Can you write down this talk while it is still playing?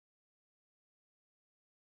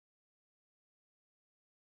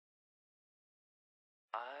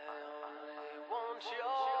only want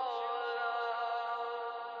your love.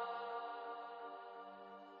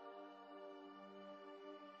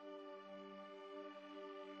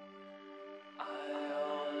 I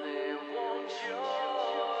only want your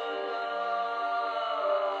love.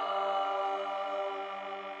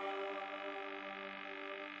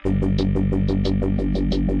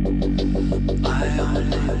 I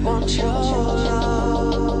only want your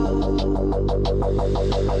love.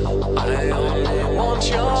 I only want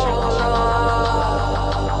your love.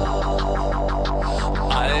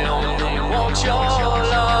 I only want your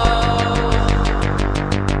love.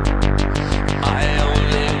 I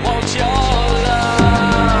only want your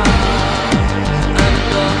love. And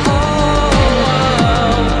the whole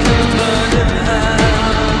world can burn in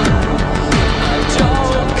hell. I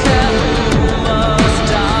don't care who must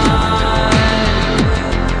die.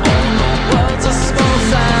 All the world's a small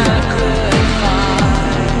sacrifice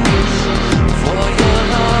for your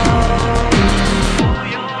love.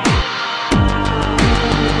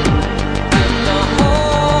 And the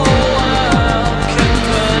whole world can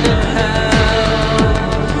burn in hell.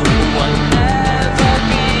 Whatever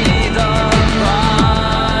be the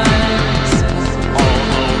price, all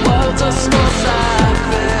the world's a small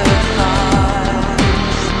sacrifice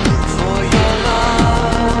for your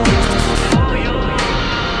love.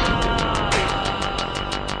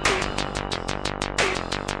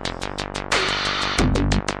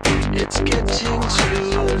 It's getting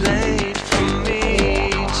too late for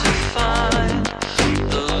me to find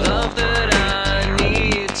the love that I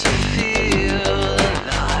need to feel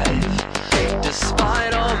alive.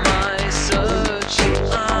 Despite all my searching,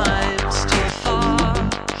 I'm still far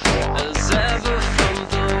as ever from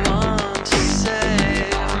the one to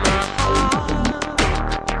save my heart.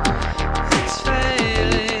 It's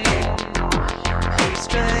failing, I'm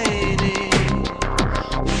straining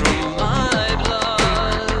from my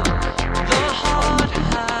blood. The heart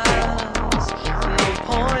has no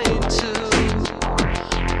point to be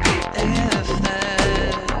if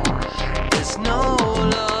there is no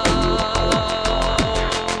love.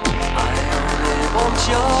 I only want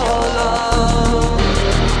your love.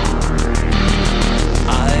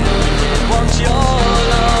 I only want your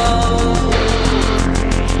love.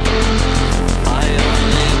 I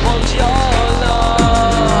only want your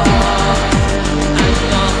love. And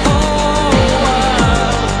the whole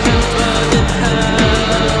world can burn in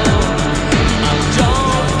hell. I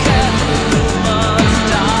don't care who must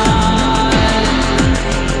die.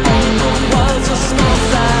 All the world's a small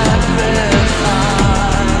sacrifice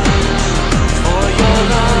for your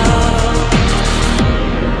love.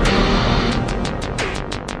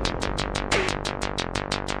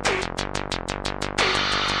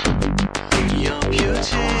 Your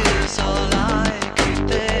beauty is all I can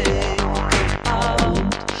think about,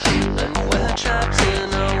 and we're trapped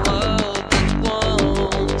in a world that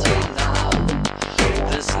won't allow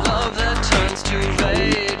this love that turns to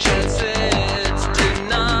rage as it's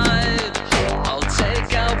denied. I'll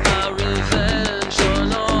take out my revenge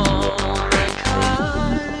on all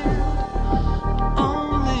mankind.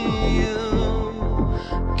 Only you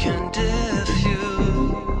can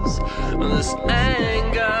diffuse this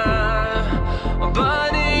anger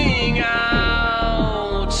burning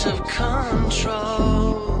out of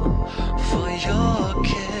control for your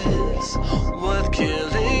kiss worth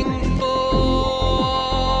killing for.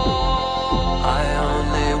 I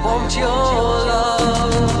only want your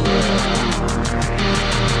love.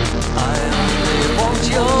 I only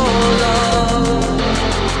want your love.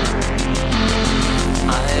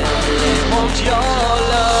 I only want your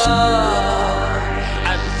love.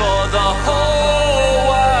 And for the whole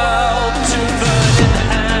world to burn in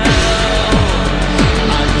hell.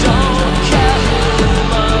 I don't care who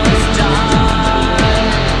must die.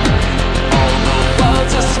 All the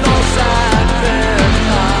world's a small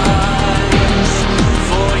sacrifice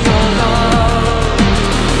for your love.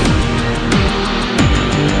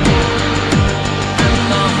 And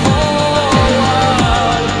the whole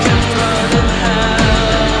world can burn in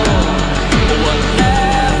hell.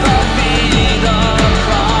 Whatever be the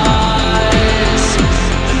price,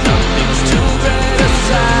 nothing's too great a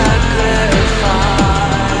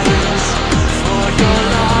sacrifice for your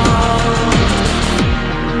love.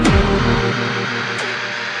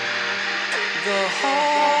 The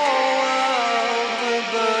whole world will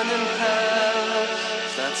burn in hell.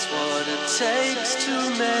 That's what it takes to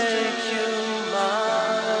make you